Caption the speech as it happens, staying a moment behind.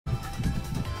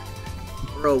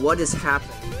Bro, what is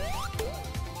happening?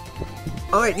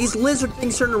 Alright, these lizard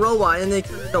things turn to robot and they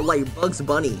turn into like Bugs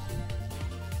Bunny.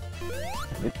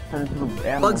 It turns into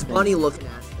Bugs Bunny looking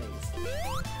ass things.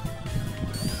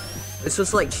 It's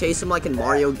just like chase him like in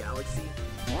Mario Galaxy.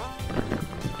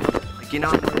 Like, you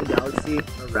know, in Mario Galaxy,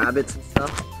 the rabbits and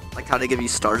stuff. Like how they give you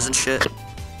stars and shit.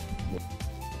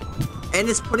 And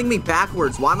it's putting me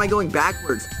backwards. Why am I going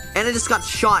backwards? And I just got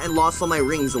shot and lost all my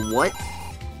rings. What?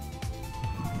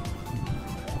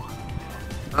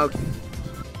 Okay.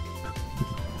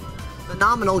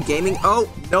 Phenomenal gaming. Oh,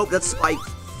 nope, that's Spike.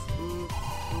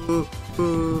 Right,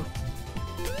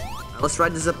 let's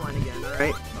ride the zipline again,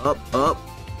 alright? Up, up.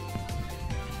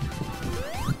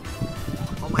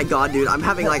 Oh my god, dude, I'm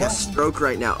having like a stroke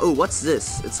right now. Oh, what's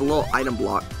this? It's a little item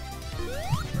block.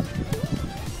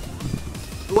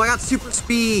 Oh, I got super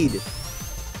speed.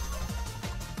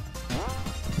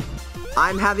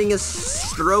 I'm having a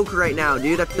stroke right now,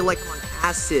 dude. I feel like I'm on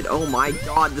acid. Oh my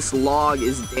god, this log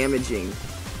is damaging.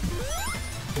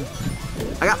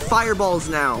 I got fireballs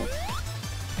now.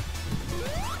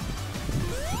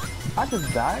 I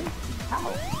just died?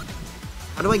 How?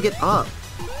 How do I get up?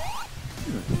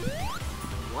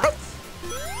 What?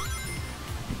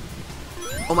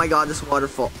 Oh my god, this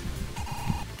waterfall.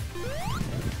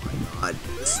 God,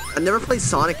 I've never played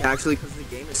Sonic actually because the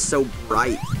game is so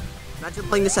bright. Imagine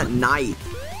playing this at night.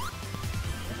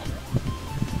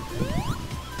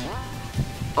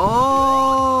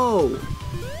 Oh!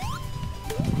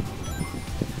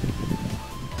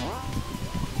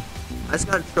 I just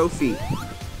got a trophy.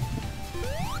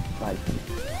 Right.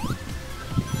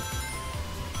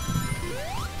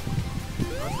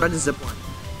 Let's try the zip line.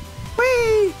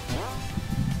 Whee!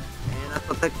 And I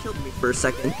thought that killed me for a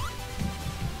second.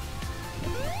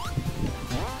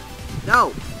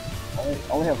 No! I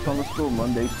only have summer school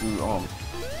Monday through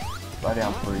Friday.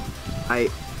 I'm free.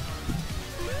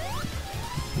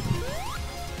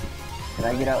 Can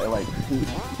I get out at like 2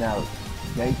 now?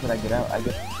 Days when I get out, I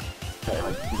get at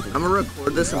like 2. I'm gonna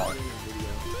record this and put it in a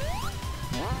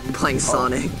video. I'm playing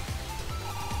Sonic.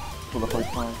 For the first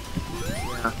time?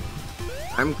 Yeah.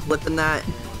 I'm clipping that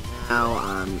and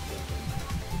now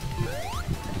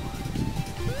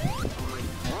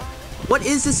what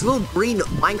is this little green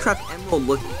Minecraft emerald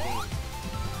looking thing?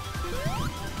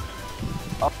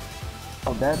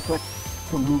 Oh, that's what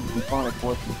to move the Sonic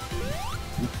forces.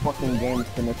 These fucking games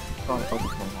connect to Sonic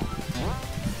forces somehow.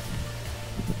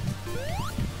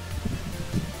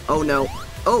 Oh no.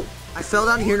 Oh, I fell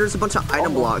down here. There's a bunch of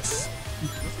item blocks.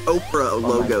 Oprah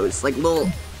logos. Like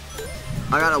little.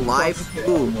 I got a life.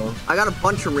 Ooh, I got a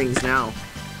bunch of rings now.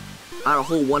 I got a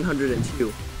whole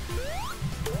 102.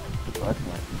 That's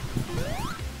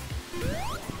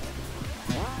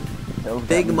nice.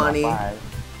 Big money.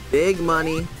 Big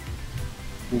money.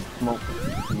 Big smoke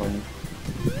money.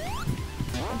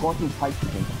 I'm going through pipes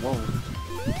again. Whoa.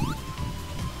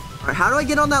 Alright, how do I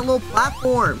get on that little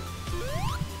platform?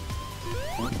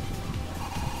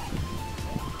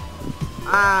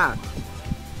 Ah!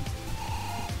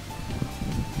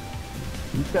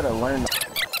 You gotta learn.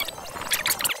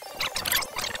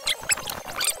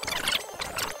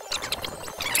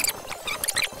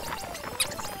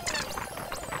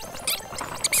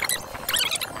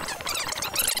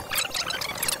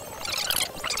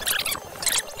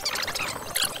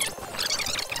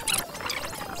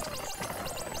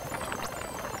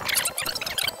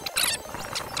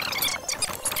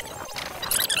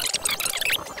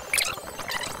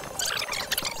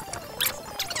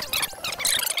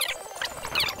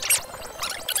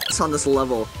 On this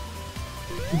level.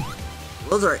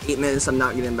 Those are 8 minutes I'm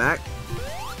not getting back.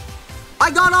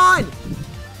 I got on!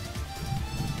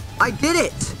 I did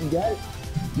it! You got it?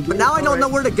 But now I don't know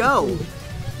where to go.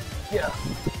 Yeah.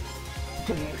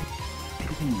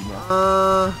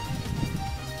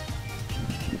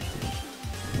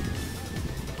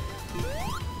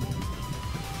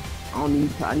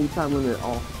 I need time limit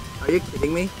off. Are you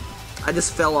kidding me? I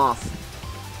just fell off.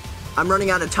 I'm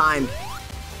running out of time.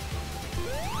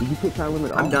 Did you put time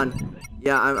limit off? I'm done.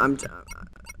 Yeah, I'm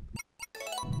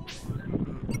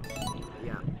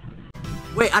yeah.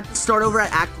 Wait, I have to start over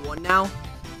at Act 1 now?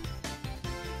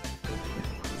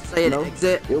 Say an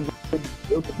exit. It'll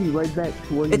take you right back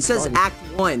to where you It says started. Act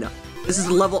 1. This is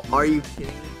level. Are you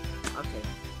kidding me? Okay.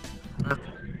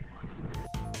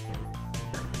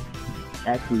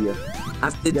 Actually, yeah. I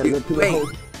have to do. Wait,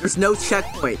 there's no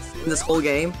checkpoints in this whole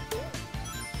game.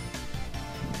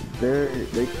 There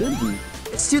should be.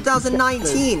 It's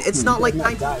 2019. It's not like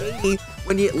 1980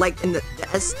 when you like in the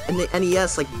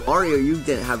NES, like Mario. You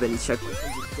didn't have any checkpoints.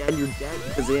 When you're dead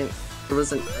because there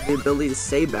wasn't the ability to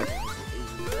save back.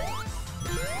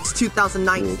 It's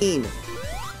 2019.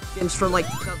 skins from like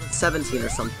 2017 or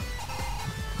something.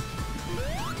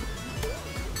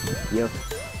 Yep.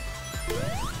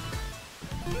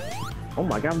 Oh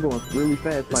my god, I'm going really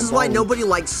fast. This is why nobody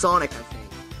likes Sonic, I think.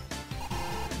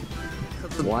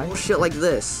 Because of why? bullshit like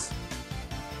this.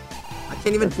 I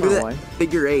can't even do that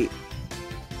figure 8.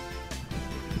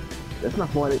 That's not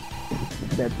why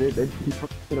that's it. They just keep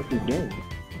fucking up these games.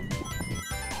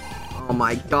 Oh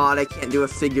my god, I can't do a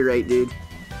figure 8, dude.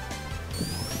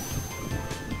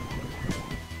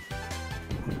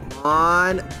 Come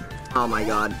on. Oh my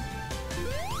god.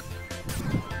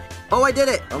 Oh, I did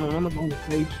it! I'm on the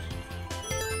page.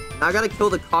 Now I gotta kill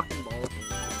the cock and ball.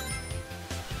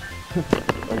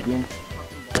 Again.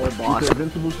 Baller boss. Did you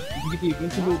get the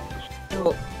invincible?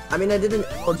 Well, I mean, I did an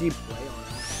LG play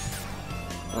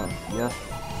on it. Oh, yeah.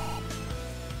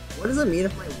 What does it mean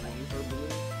if my wings are blue?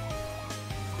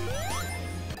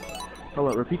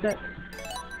 Hold on, repeat that?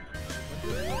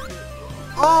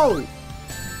 Oh!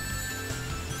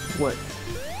 What?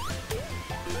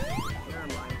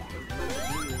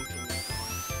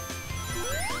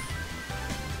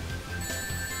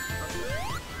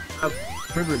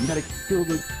 Remember, you gotta kill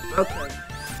the... Okay.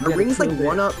 The ring's like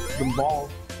one up. The ball.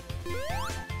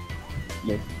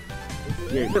 Yes.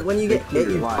 Yeah. But when you get hit,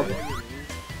 you lie.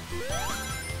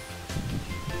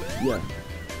 Yeah.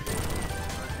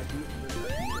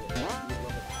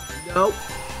 Nope.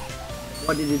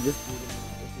 What did it just do?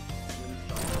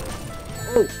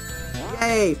 Oh!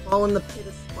 Yay! Fall in the pit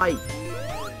of spike.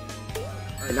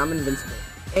 Alright, now I'm invincible.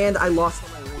 And I lost my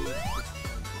ring.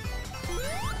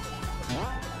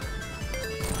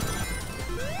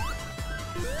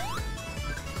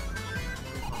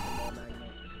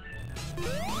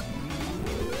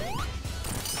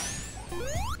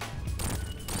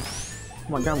 Oh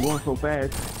my god, I'm going so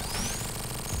fast.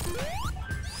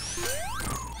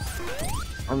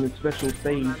 On the special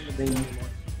stage thing.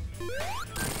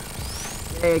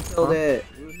 Hey, I killed it.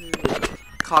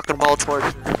 Cock and ball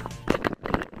torture.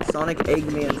 Sonic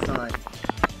Eggman sign.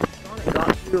 Sonic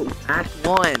got through Act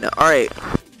 1. Alright.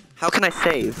 How can I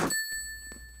save?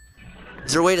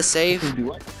 Is there a way to save? Do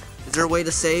what? Is there a way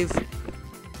to save?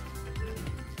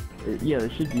 Yeah, there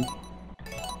should be.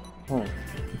 Oh.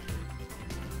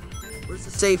 Where's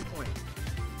the save point?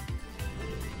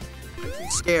 I'm too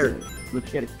scared. Let's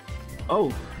get it.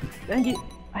 Oh, dang it!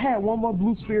 I had one more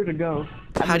blue sphere to go.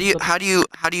 How do you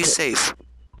save?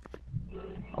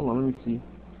 Hold on, let me see.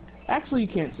 Actually, you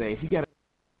can't save. You gotta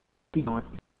keep going.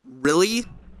 Really?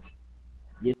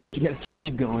 Yes, you gotta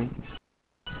keep going.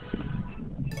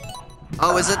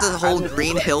 Oh, is it the whole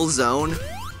Green Hill zone?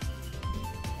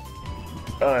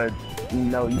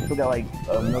 No, you still got like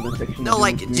another section. No,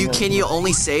 like, can you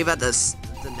only save at the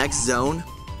next zone?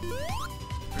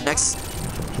 The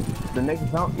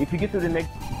next zone. If you get to the next.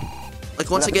 Like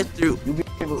once I get through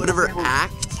whatever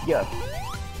act. Yeah.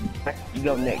 You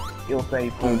go next. It'll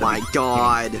say. Oh my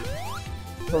god.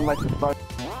 So like the start.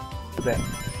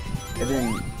 And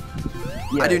then.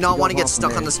 Yeah, I do not want to get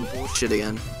stuck on this bullshit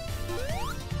again.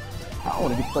 I don't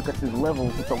want to get stuck at this level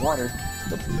with the water.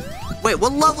 Wait,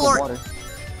 what level are?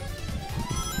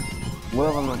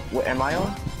 What level am I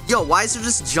on? Yo, why is there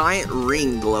this giant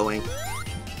ring glowing?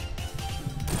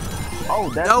 Oh,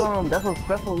 that's that's a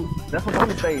special. That's a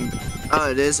bonus stage. Oh,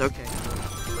 it is. Okay.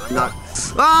 I'm not.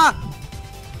 Ah!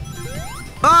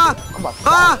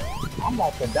 Ah! I'm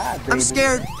about to die, baby. I'm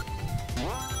scared.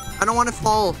 I don't want to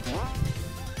fall.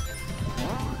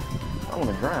 I want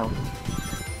to drown.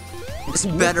 This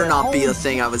better not be the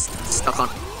thing I was stuck on.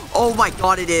 Oh my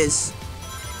god, it is.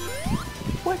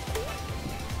 What?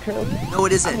 No,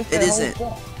 it isn't. It isn't.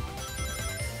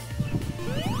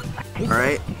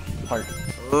 Alright.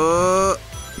 Oh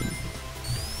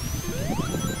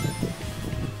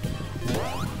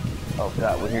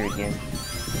god, we're here again.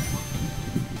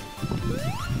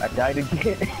 I died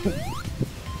again.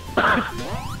 my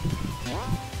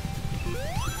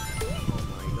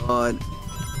god.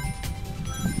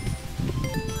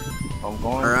 I'm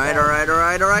going.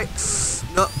 Alright.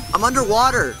 No, I'm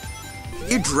underwater.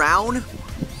 Can you drown?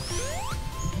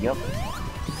 Yep.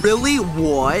 Really?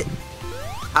 What?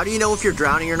 How do you know if you're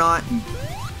drowning or not?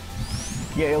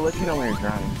 Yeah, it'll let you know when you're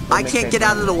drowning. I can't get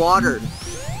out of the water.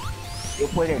 It'll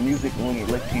play that music when it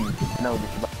lets you know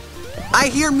that you're... I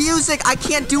hear music. I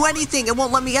can't do anything. It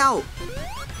won't let me out.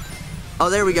 Oh,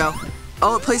 there we go.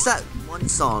 Oh, it plays that one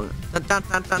song. Dun, dun,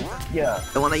 dun, dun, dun. Yeah.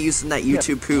 The one I used in that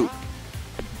YouTube poop.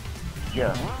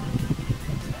 Yeah.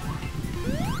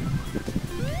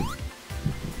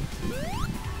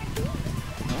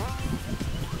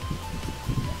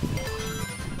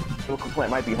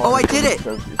 Might be oh, I did it!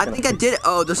 I think I did it.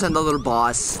 Oh, there's another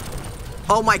boss.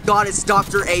 Oh my god, it's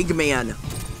Dr. Eggman.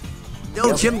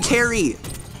 No, Jim Carrey.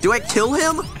 Do I kill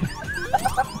him?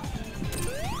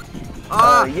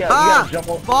 Yeah, you gotta jump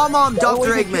on. Bomb,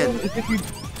 Dr. Eggman.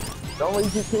 The only way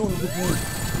you can kill him is if you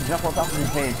jump on top of his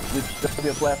head, which there'll be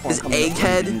a platform. His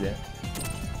egghead?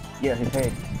 Yeah, his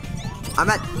head. I'm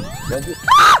at. There'll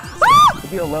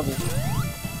be a level.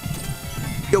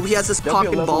 Yo, he has this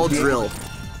popping ball drill.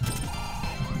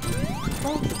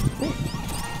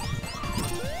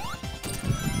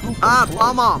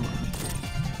 Bomb.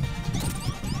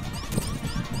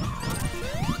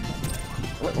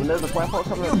 When there's a platform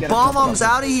coming up, Bomb's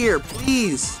out of here,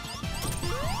 please.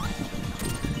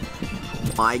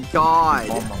 My God.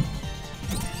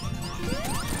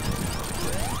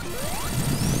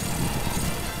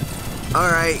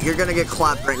 Alright, you're gonna get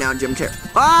clapped right now, Jim Carrey.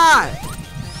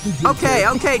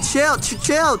 Okay, chill.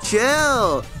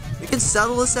 We can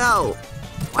settle this out.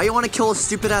 Why you want to kill a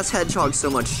stupid ass hedgehog so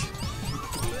much?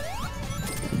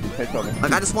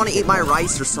 Like, I just want to eat my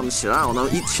rice or some shit. I don't know.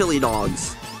 Eat chili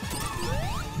dogs.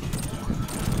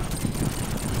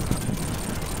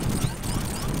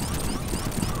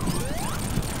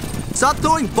 Stop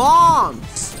throwing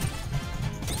bombs!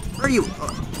 Where are you? You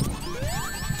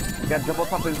gotta jump on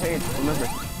top of his head, remember.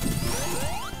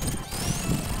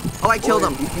 Oh, I killed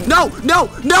him. No! What?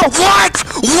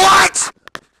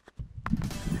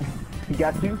 He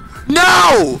got you?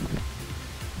 No!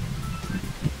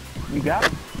 You got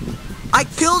him? I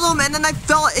killed him and then I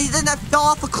fell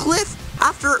off a cliff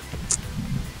after.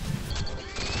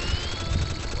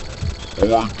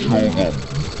 Oh, I killed him.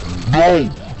 No!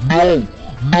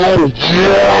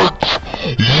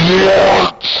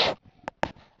 What?